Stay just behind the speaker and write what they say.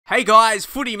Hey guys,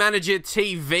 Footy Manager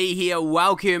TV here.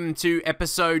 Welcome to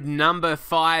episode number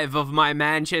 5 of my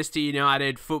Manchester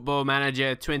United Football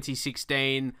Manager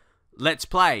 2016 Let's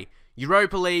Play.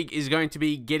 Europa League is going to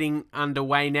be getting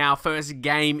underway now. First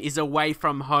game is away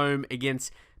from home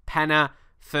against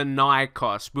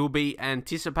Panathinaikos. We'll be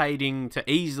anticipating to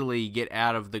easily get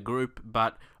out of the group,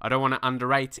 but I don't want to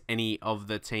underrate any of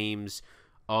the teams,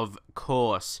 of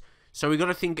course. So we've got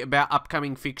to think about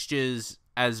upcoming fixtures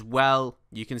as well.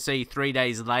 You can see 3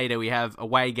 days later we have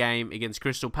away game against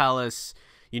Crystal Palace.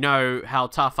 You know how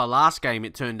tough our last game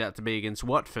it turned out to be against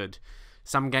Watford.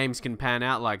 Some games can pan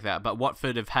out like that, but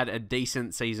Watford have had a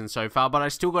decent season so far, but I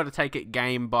still got to take it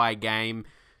game by game.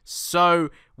 So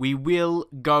we will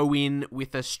go in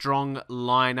with a strong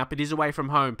lineup. It is away from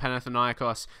home,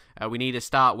 Panathinaikos. We need to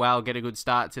start well, get a good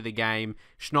start to the game.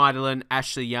 Schneiderlin,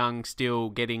 Ashley Young still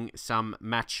getting some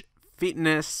match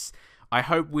fitness. I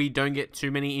hope we don't get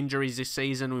too many injuries this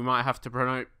season. We might have to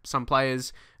promote some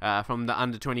players from the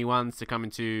under-21s to come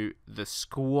into the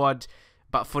squad.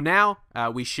 But for now,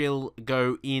 we shall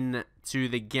go into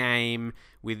the game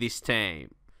with this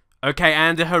team. Okay,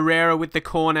 Ander Herrera with the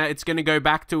corner. It's going to go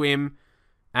back to him.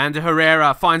 Ander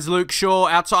Herrera finds Luke Shaw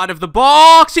outside of the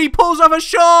box. He pulls off a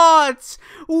shot.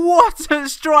 What a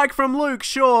strike from Luke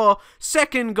Shaw.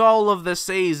 Second goal of the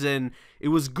season. It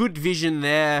was good vision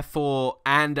there for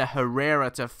Ander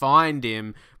Herrera to find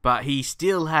him, but he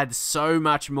still had so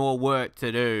much more work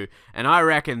to do. And I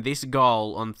reckon this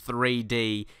goal on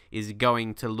 3D is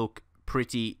going to look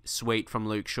pretty sweet from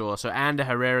Luke Shaw. So Ander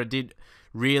Herrera did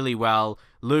really well.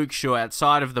 Luke Shaw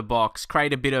outside of the box,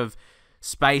 create a bit of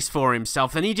space for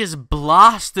himself, and he just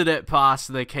blasted it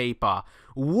past the keeper.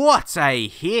 What a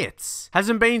hit!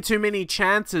 Hasn't been too many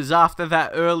chances after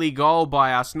that early goal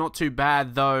by us. Not too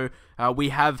bad though. We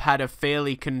have had a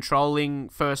fairly controlling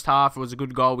first half. It was a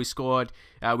good goal we scored.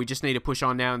 We just need to push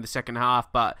on now in the second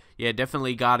half. But yeah,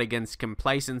 definitely guard against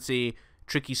complacency.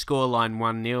 Tricky scoreline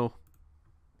 1-0.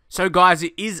 So guys,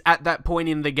 it is at that point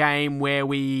in the game where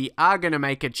we are going to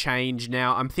make a change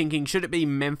now. I'm thinking, should it be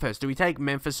Memphis? Do we take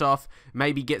Memphis off?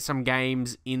 Maybe get some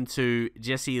games into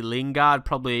Jesse Lingard.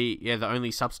 Probably, yeah, the only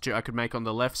substitute I could make on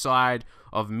the left side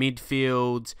of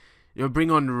midfield. Bring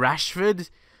on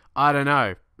Rashford? I don't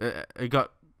know. We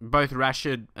got both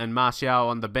Rashford and Martial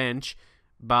on the bench,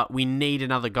 but we need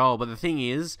another goal. But the thing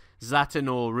is, Zlatan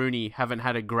or Rooney haven't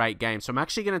had a great game, so I'm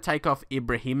actually going to take off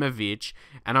Ibrahimovic,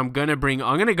 and I'm going to go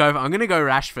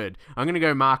Rashford. I'm going to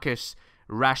go Marcus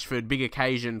Rashford. Big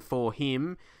occasion for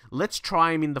him. Let's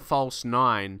try him in the false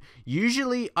 9.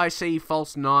 Usually I see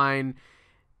false 9.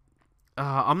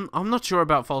 I'm not sure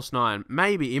about false 9.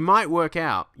 Maybe it might work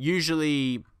out.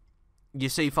 Usually you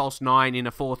see false 9 in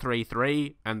a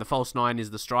 4-3-3, and the false 9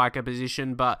 is the striker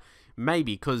position, but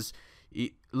maybe, because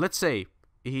let's see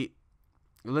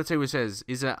what it says.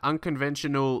 Is an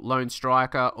unconventional lone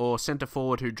striker or centre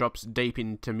forward who drops deep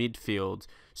into midfield.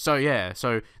 So yeah,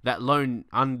 so that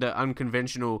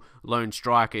unconventional lone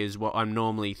striker is what I'm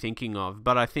normally thinking of,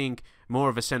 but I think more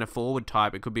of a centre forward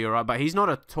type, it could be alright. But he's not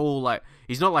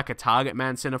he's not like a target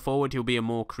man centre forward. He'll be a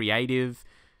more creative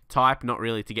type, not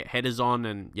really to get headers on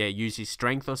and yeah, use his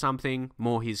strength or something,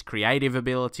 more his creative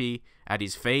ability at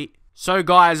his feet. So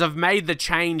guys, I've made the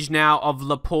change now of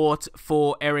Laporte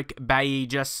for Eric Bailly.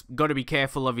 Just got to be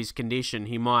careful of his condition.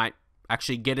 He might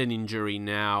actually get an injury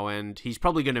now, and he's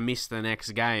probably going to miss the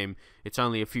next game. It's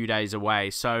only a few days away,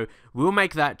 so we'll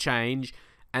make that change.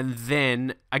 And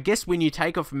then I guess when you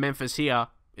take off Memphis here,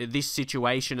 this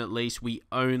situation at least, we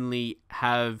only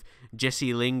have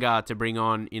Jesse Lingard to bring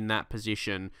on in that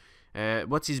position.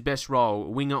 What's his best role?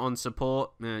 Winger on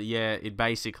support? Yeah, it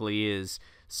basically is.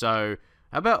 So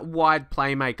how about wide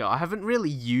playmaker? I haven't really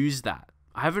used that.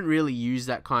 I haven't really used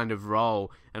that kind of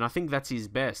role, and I think that's his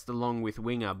best along with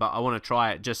winger, but I want to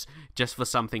try it just for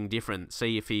something different.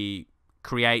 See if he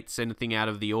creates anything out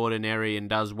of the ordinary and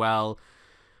does well.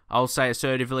 I'll say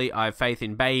assertively, I have faith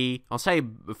in Bailly. I'll say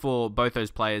before both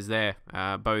those players there,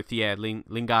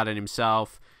 Lingard and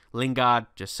himself. Lingard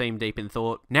just seemed deep in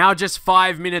thought. Now just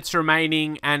 5 minutes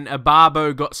remaining, and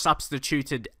Ababo got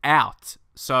substituted out.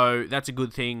 So that's a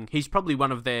good thing. He's probably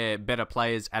one of their better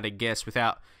players at a guess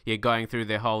without going through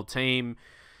their whole team.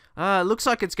 Looks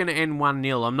like it's going to end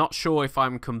 1-0. I'm not sure if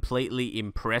I'm completely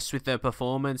impressed with their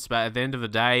performance, but at the end of the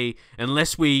day,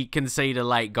 unless we concede a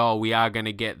late goal, we are going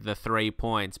to get the 3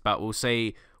 points. But we'll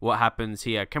see what happens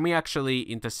here. Can we actually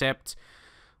intercept?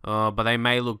 But they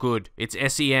may look good. It's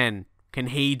SEN. Can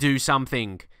he do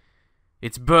something?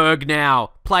 It's Berg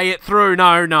now. Play it through.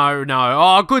 No.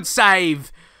 Oh, good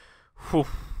save. Whew.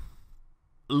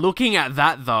 Looking at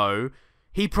that, though,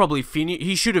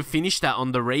 He should have finished that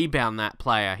on the rebound, that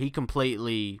player. He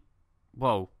completely...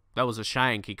 Whoa, that was a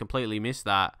shank. He completely missed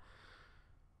that.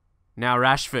 Now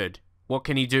Rashford. What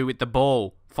can he do with the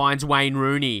ball? Finds Wayne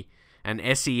Rooney. And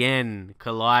SEN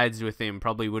collides with him.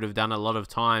 Probably would have done a lot of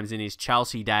times in his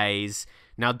Chelsea days.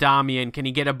 Now Darmian, can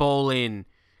he get a ball in?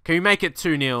 Can we make it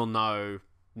 2-0? No.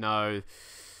 No.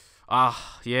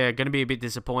 Yeah, going to be a bit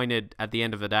disappointed at the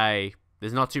end of the day.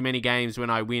 There's not too many games when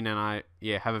I win and I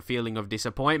have a feeling of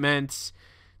disappointment.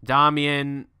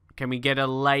 Darmian, can we get a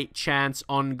late chance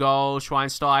on goal?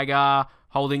 Schweinsteiger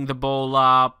holding the ball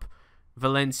up.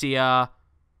 Valencia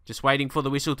just waiting for the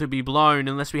whistle to be blown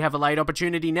unless we have a late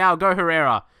opportunity now. Go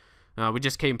Herrera. We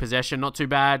just keep possession. Not too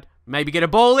bad. Maybe get a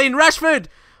ball in. Rashford!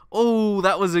 Oh,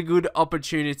 that was a good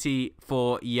opportunity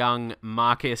for young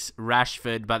Marcus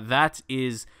Rashford. But that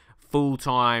is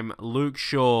full-time. Luke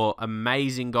Shaw,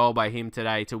 amazing goal by him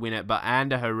today to win it. But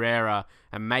Ander Herrera,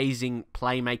 amazing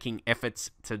playmaking efforts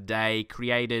today.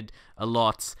 Created a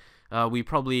lot. We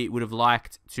probably would have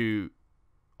liked to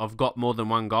have got more than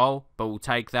one goal, but we'll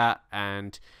take that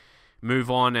and move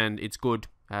on, and it's good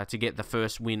to get the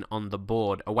first win on the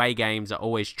board. Away games are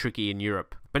always tricky in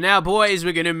Europe. But now, boys,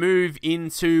 we're going to move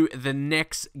into the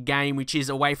next game, which is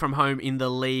away from home in the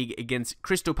league against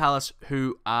Crystal Palace,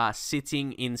 who are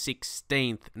sitting in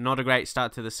 16th. Not a great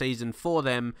start to the season for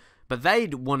them, but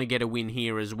they'd want to get a win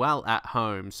here as well at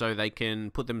home, so they can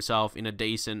put themselves in a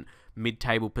decent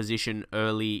mid-table position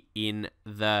early in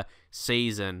the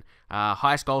season.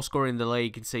 Highest goal scorer in the league,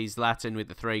 you can see Zlatan with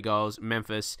the 3 goals.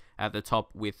 Memphis at the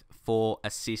top with 4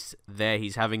 assists there.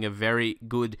 He's having a very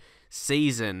good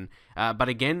season. But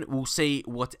again, we'll see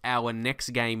what our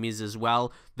next game is as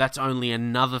well. That's only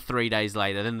another 3 days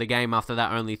later. Then the game after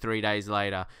that, only 3 days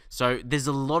later. So there's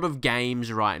a lot of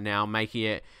games right now, making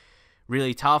it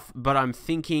really tough, but I'm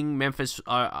thinking Memphis,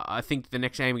 I think the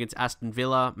next game against Aston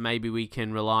Villa, maybe we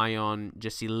can rely on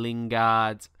Jesse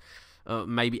Lingard,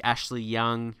 maybe Ashley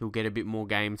Young, who'll get a bit more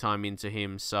game time into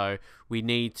him, so we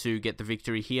need to get the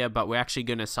victory here, but we're actually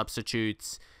going to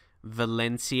substitute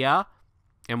Valencia,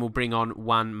 and we'll bring on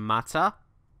Juan Mata.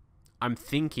 I'm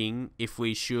thinking if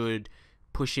we should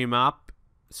push him up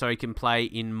so he can play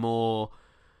in more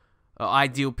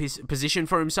ideal position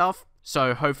for himself,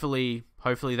 so hopefully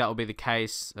that will be the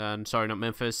case. Sorry, not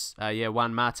Memphis.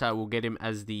 Juan Mata, will get him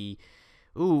as the...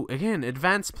 again,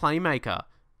 advanced playmaker.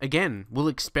 Again, we'll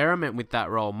experiment with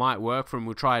that role. Might work for him.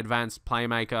 We'll try advanced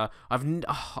playmaker.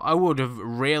 I would have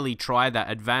rarely tried that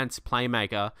advanced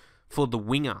playmaker for the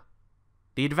winger.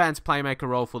 The advanced playmaker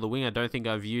role for the winger, I don't think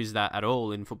I've used that at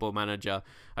all in Football Manager.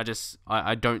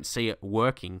 I don't see it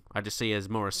working. I just see it as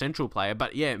more a central player.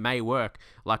 But yeah, it may work.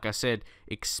 Like I said,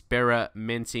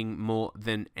 experimenting more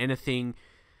than anything.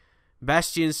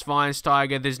 Bastian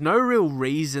Schweinsteiger, there's no real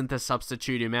reason to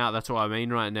substitute him out. That's what I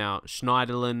mean right now.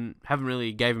 Schneiderlin, haven't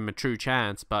really gave him a true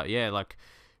chance. But yeah, like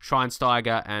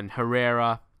Schweinsteiger and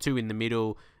Herrera, 2 in the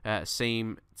middle,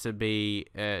 seem to be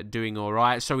doing all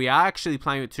right. So we are actually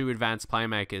playing with 2 advanced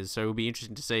playmakers. So it'll be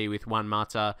interesting to see with Juan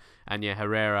Mata and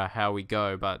Herrera how we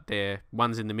go. But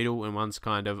one's in the middle and one's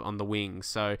kind of on the wings.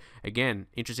 So again,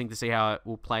 interesting to see how it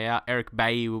will play out. Eric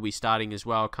Bailly will be starting as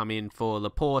well. Come in for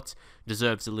Laporte.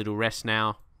 Deserves a little rest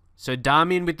now. So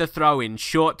Darmian with the throw-in.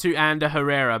 Short to Ander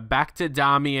Herrera. Back to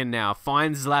Darmian now.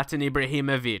 Finds Zlatan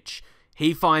Ibrahimovic.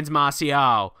 He finds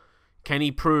Martial. Can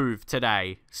he prove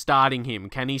today? Starting him.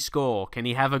 Can he score? Can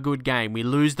he have a good game? We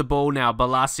lose the ball now.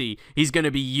 Balassi. He's going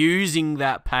to be using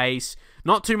that pace.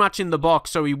 Not too much in the box,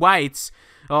 so he waits.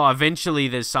 Eventually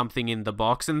there's something in the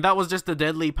box, and that was just a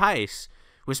deadly pace.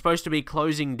 We're supposed to be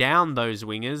closing down those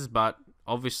wingers, but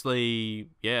obviously,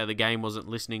 the game wasn't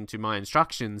listening to my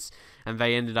instructions, and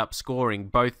they ended up scoring.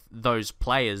 Both those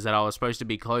players that I was supposed to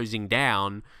be closing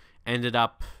down ended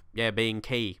up, being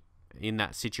key in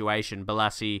that situation.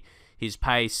 Balassi, his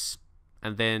pace,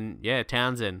 and then,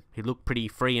 Townsend. He looked pretty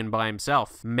free and by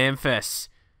himself. Memphis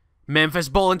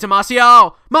ball into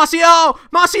Martial!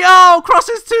 Martial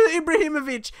crosses to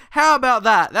Ibrahimovic. How about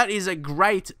that? That is a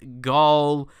great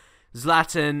goal.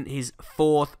 Zlatan, his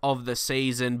 4th of the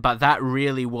season, but that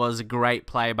really was a great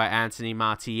play by Anthony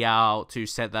Martial to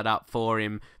set that up for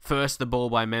him. First the ball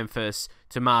by Memphis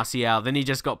to Martial, then he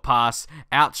just got past,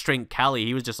 outstrength Cali.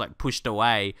 He was just like pushed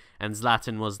away, and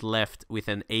Zlatan was left with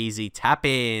an easy tap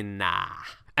in.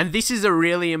 And this is a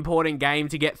really important game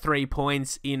to get 3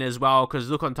 points in as well, because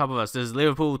look on top of us, there's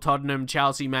Liverpool, Tottenham,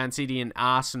 Chelsea, Man City, and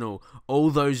Arsenal.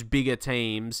 All those bigger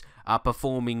teams are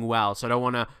performing well, so I don't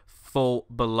want to fall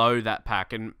below that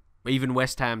pack, and even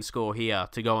West Ham score here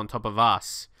to go on top of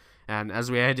us. And as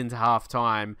we head into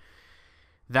half-time,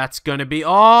 that's going to be...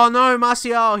 Oh, no,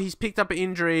 Martial, he's picked up an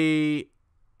injury.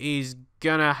 He's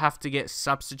gonna have to get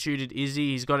substituted, is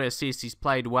he? He's got to assist. He's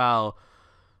played well.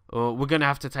 Or we're gonna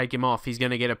have to take him off. He's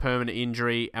gonna get a permanent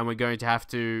injury, and we're going to have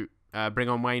to bring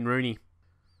on Wayne Rooney.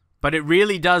 But it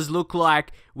really does look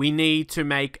like we need to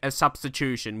make a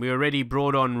substitution. We already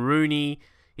brought on Rooney.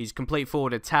 He's complete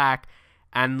forward attack.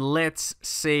 And let's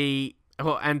see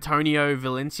Antonio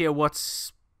Valencia.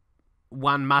 What's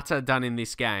Juan Mata done in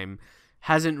this game?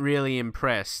 Hasn't really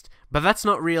impressed. But that's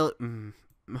not real.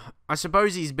 I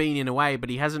suppose he's been in a way,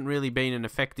 but he hasn't really been an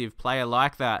effective player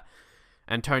like that.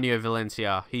 Antonio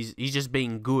Valencia, he's just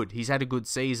been good. He's had a good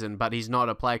season, but he's not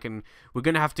a player. We're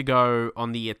going to have to go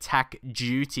on the attack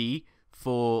duty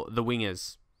for the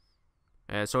wingers.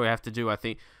 That's all we have to do, I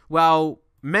think. Well,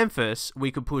 Memphis, we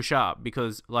could push up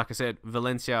because, like I said,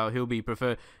 Valencia, he'll be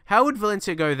preferred. How would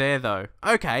Valencia go there, though?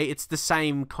 Okay, it's the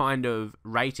same kind of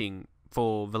rating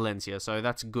for Valencia, so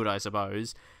that's good, I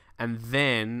suppose. And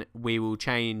then we will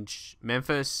change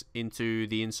Memphis into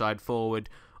the inside forward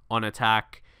on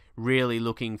attack. Really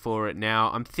looking for it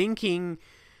now. I'm thinking,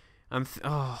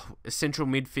 central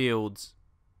midfield.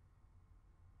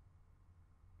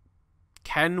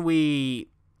 Can we?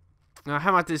 How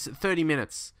about this? 30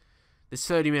 minutes. There's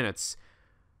 30 minutes.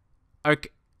 Okay,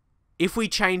 if we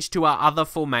change to our other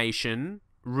formation,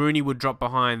 Rooney would drop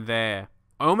behind there.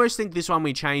 I almost think this one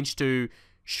we changed to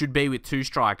should be with 2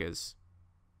 strikers.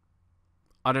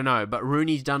 I don't know, but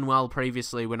Rooney's done well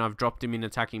previously when I've dropped him in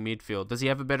attacking midfield. Does he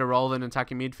have a better role than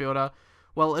attacking midfielder?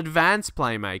 Well, advanced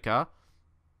playmaker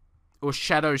or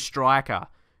shadow striker,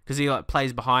 because he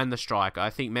plays behind the striker.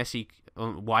 I think Messi...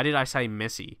 Why did I say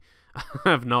Messi? I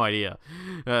have no idea.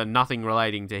 Nothing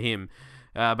relating to him.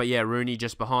 But yeah, Rooney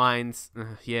just behind.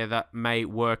 Yeah, that may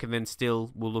work, and then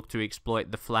still we'll look to exploit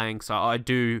the flanks. I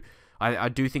do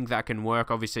think that can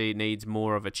work. Obviously, it needs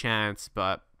more of a chance,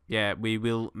 but... yeah, we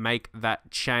will make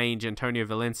that change. Antonio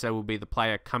Valencia will be the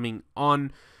player coming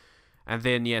on. And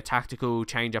then, yeah, tactical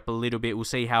change up a little bit. We'll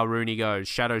see how Rooney goes.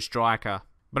 Shadow striker.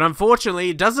 But unfortunately,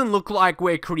 it doesn't look like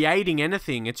we're creating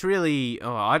anything. It's really...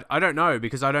 I don't know,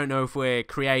 because I don't know if we're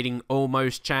creating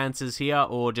almost chances here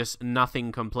or just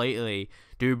nothing completely.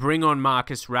 Do we bring on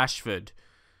Marcus Rashford?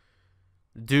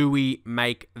 Do we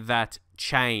make that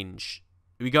change?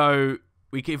 We go...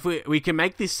 We can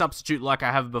make this substitute like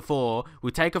I have before.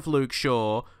 We'll take off Luke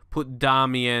Shaw, put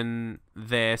Darmian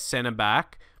there, centre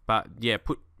back, but yeah,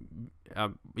 put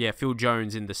Phil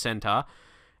Jones in the centre,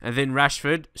 and then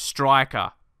Rashford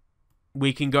striker.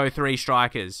 We can go 3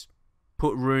 strikers.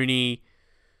 Put Rooney,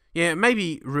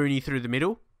 maybe Rooney through the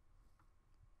middle.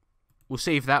 We'll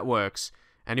see if that works,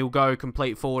 and he'll go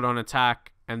complete forward on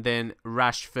attack, and then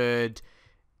Rashford.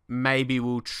 Maybe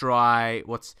we'll try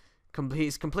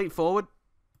his complete forward.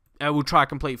 We'll try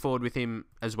complete forward with him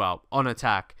as well, on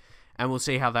attack. And we'll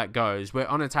see how that goes. We're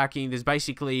on attacking. There's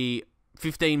basically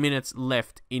 15 minutes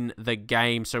left in the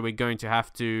game. So we're going to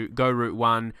have to go route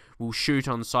 1. We'll shoot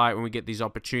on sight when we get these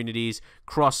opportunities.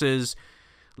 Crosses.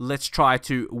 Let's try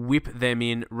to whip them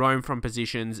in. Roam from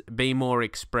positions. Be more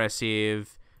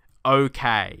expressive.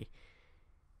 Okay.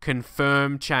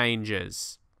 Confirm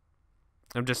changes.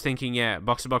 I'm just thinking, yeah,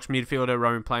 box-to-box midfielder,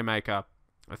 roaming playmaker.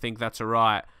 I think that's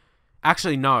alright.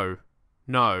 Actually, no.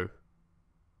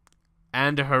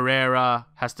 And Herrera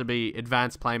has to be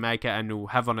advanced playmaker and will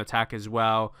have on attack as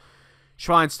well.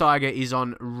 Schweinsteiger is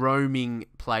on roaming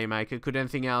playmaker. Could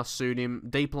anything else suit him?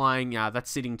 Deep lying, yeah, that's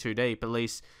sitting too deep. At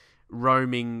least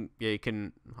roaming, yeah, you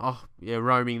can...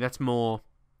 roaming, that's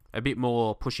a bit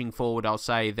more pushing forward, I'll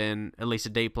say, than at least a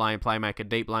deep line playmaker.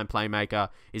 Deep line playmaker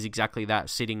is exactly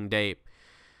that, sitting deep.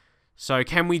 So,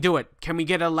 can we do it? Can we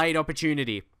get a late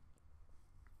opportunity?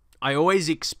 I always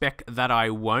expect that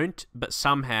I won't, but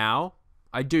somehow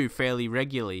I do fairly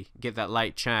regularly get that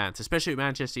late chance, especially at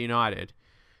Manchester United.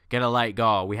 Get a late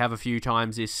goal. We have a few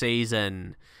times this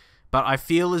season. But I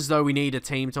feel as though we need a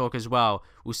team talk as well.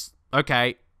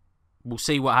 Okay, we'll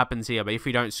see what happens here, but if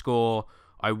we don't score,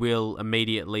 I will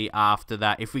immediately after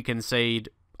that. If we concede,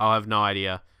 I'll have no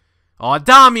idea. Oh,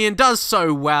 Darmian does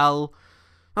so well.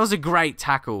 That was a great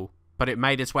tackle. But it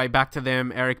made its way back to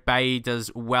them. Eric Bailly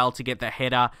does well to get the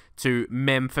header to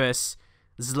Memphis.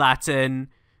 Zlatan.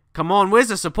 Come on, where's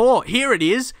the support? Here it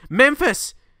is.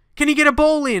 Memphis. Can he get a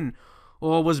ball in?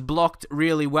 Or was blocked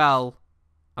really well.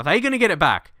 Are they going to get it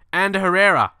back? And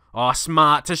Herrera. Oh,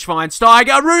 smart to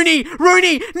Schweinsteiger.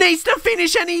 Rooney needs to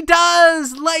finish, and he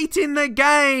does. Late in the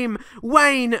game.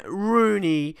 Wayne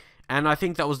Rooney. And I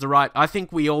think that was the right... I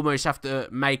think we almost have to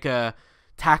make a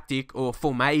tactic or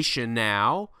formation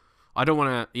now. I don't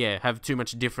want to, have too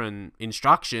much different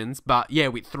instructions, but yeah,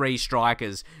 with 3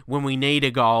 strikers, when we need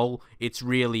a goal, it's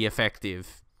really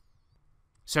effective.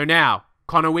 So now,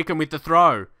 Connor Wickham with the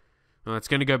throw. Oh, it's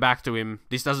going to go back to him.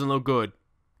 This doesn't look good.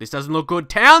 This doesn't look good.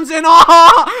 Townsend!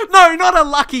 Oh! No, not a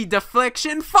lucky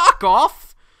deflection. Fuck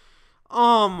off!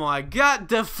 Oh my god,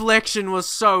 deflection was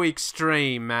so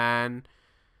extreme, man.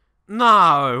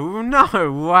 No,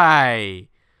 no way.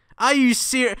 Are you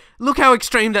serious? Look how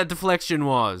extreme that deflection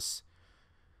was.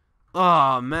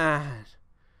 Oh, man.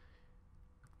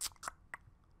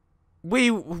 We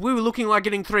were looking like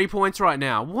getting 3 points right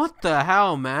now. What the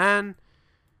hell, man?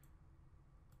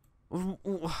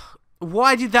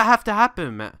 Why did that have to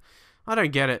happen, man? I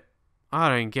don't get it. I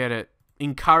don't get it.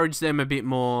 Encourage them a bit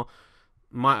more.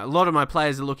 A lot of my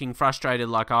players are looking frustrated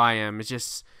like I am. It's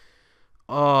just...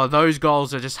 Oh, those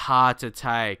goals are just hard to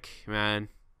take, man.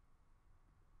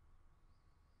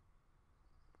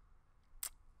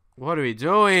 What are we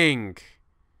doing?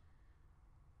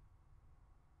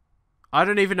 I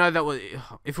don't even know that was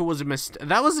if it was a mistake.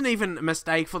 That wasn't even a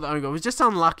mistake for the own goal. It was just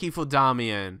unlucky for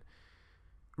Damian.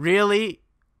 Really?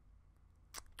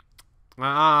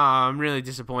 I'm really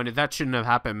disappointed. That shouldn't have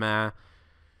happened, man.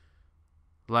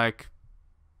 Like,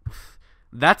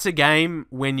 that's a game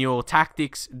when your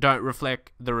tactics don't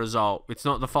reflect the result. It's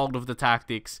not the fault of the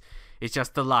tactics. It's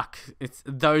just the luck.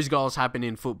 Those goals happen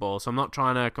in football. So I'm not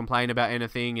trying to complain about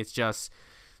anything. It's just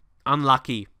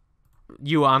unlucky.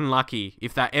 You are unlucky.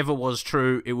 If that ever was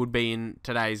true, it would be in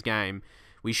today's game.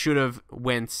 We should have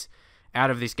went out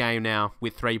of this game now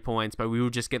with 3 points, but we will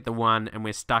just get the 1 and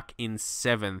we're stuck in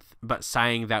 7th, but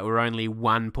saying that we're only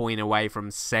 1 point away from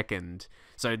 2nd.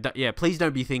 So yeah, please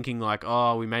don't be thinking like,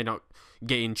 oh, we may not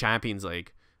get in Champions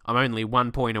League. I'm only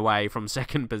 1 point away from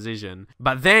 2nd position.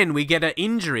 But then we get an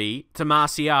injury to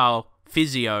Martial,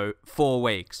 physio, 4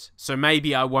 weeks. So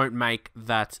maybe I won't make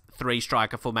that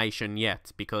 3-striker formation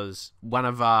yet because one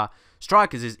of our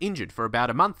strikers is injured for about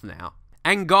a month now.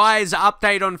 And guys,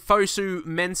 update on Fosu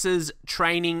Mensah's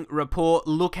training report.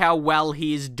 Look how well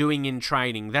he is doing in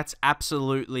training. That's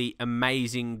absolutely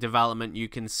amazing development you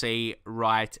can see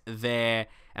right there.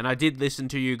 And I did listen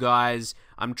to you guys.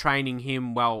 I'm training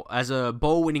him, well, as a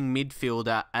ball-winning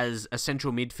midfielder, as a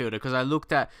central midfielder, because I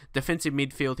looked at defensive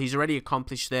midfield. He's already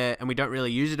accomplished there, and we don't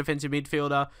really use a defensive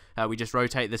midfielder. We just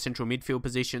rotate the central midfield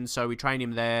position, so we train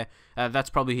him there. That's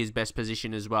probably his best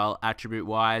position as well,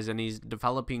 attribute-wise, and he's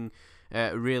developing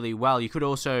really well. You could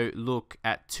also look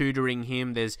at tutoring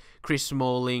him. There's Chris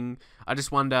Smalling. I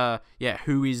just wonder, yeah,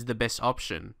 who is the best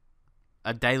option?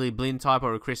 A Daley Blind type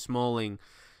or a Chris Smalling?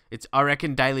 I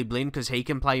reckon Daley Blind, because he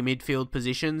can play midfield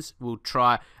positions. We'll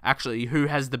try... Actually, who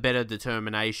has the better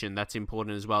determination? That's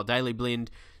important as well. Daley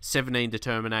Blind, 17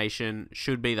 determination.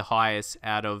 Should be the highest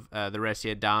out of the rest.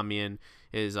 Yeah, Damian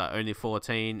is only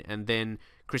 14. And then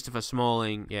Christopher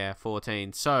Smalling, yeah,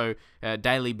 14. So,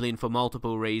 Daley Blind, for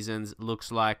multiple reasons,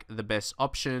 looks like the best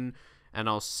option. And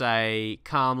I'll say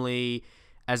calmly,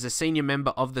 as a senior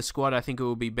member of the squad, I think it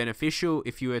will be beneficial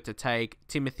if you were to take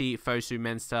Timothy Fosu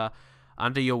Mensah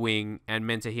under your wing and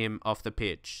mentor him off the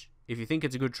pitch. If you think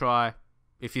it's a good try,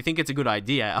 if you think it's a good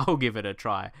idea, I'll give it a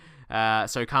try.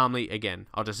 So calmly, again,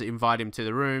 I'll just invite him to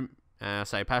the room.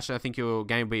 Say, Pasha, I think your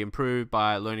game will be improved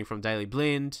by learning from Daley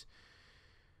Blind.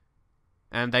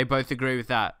 And they both agree with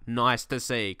that. Nice to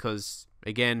see, because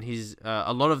again, he's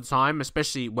a lot of the time,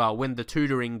 especially, well, when the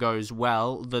tutoring goes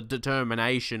well, the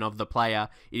determination of the player,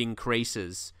 it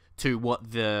increases to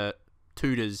what the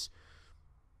tutors...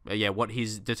 yeah, what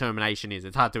his determination is.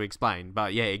 It's hard to explain,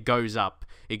 but yeah, it goes up.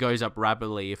 It goes up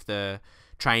rapidly if the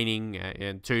training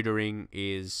and tutoring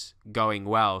is going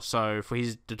well. So for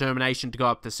his determination to go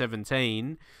up to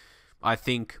 17, I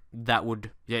think that would,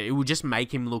 yeah, it would just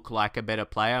make him look like a better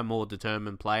player, a more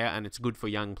determined player, and it's good for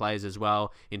young players as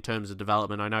well in terms of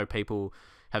development. I know people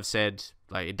have said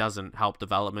like it doesn't help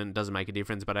development, doesn't make a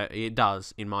difference, but it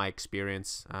does in my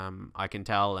experience. I can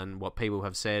tell, and what people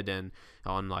have said, and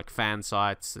on like fan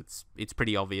sites, it's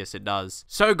pretty obvious it does.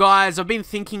 So guys, I've been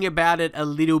thinking about it a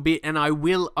little bit, and I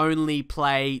will only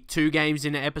play 2 games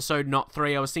in an episode, not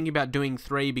 3. I was thinking about doing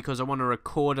 3 because I want to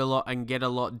record a lot and get a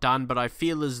lot done, but I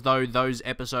feel as though those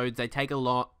episodes, they take a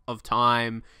lot of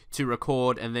time to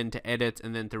record and then to edit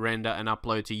and then to render and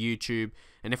upload to YouTube.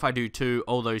 And if I do 2,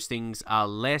 all those things are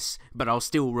less, but I'll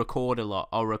still record a lot.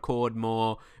 I'll record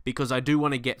more because I do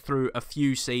want to get through a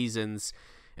few seasons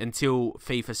until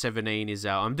FIFA 17 is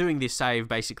out. I'm doing this save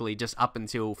basically just up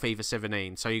until FIFA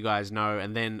 17, so you guys know,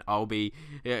 and then I'll be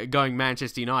going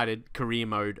Manchester United career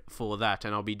mode for that,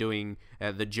 and I'll be doing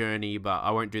the journey, but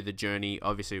I won't do the journey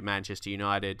obviously with Manchester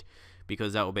United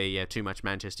because that will be, yeah, too much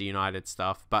Manchester United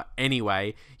stuff. But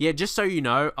anyway, yeah, just so you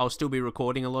know, I'll still be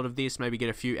recording a lot of this, maybe get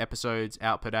a few episodes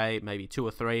out per day, maybe 2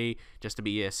 or 3, just to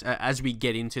be, yes, as we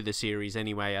get into the series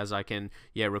anyway, as I can,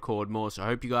 yeah, record more. So I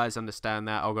hope you guys understand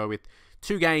that. I'll go with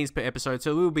 2 games per episode,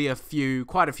 so there will be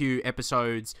quite a few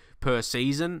episodes per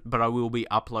season, but I will be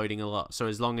uploading a lot. So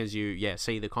as long as you, yeah,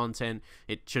 see the content,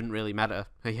 it shouldn't really matter,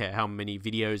 yeah, how many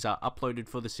videos are uploaded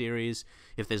for the series,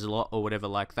 if there's a lot or whatever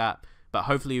like that. But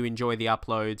hopefully you enjoy the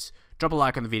uploads. Drop a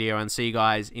like on the video and see you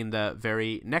guys in the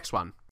very next one.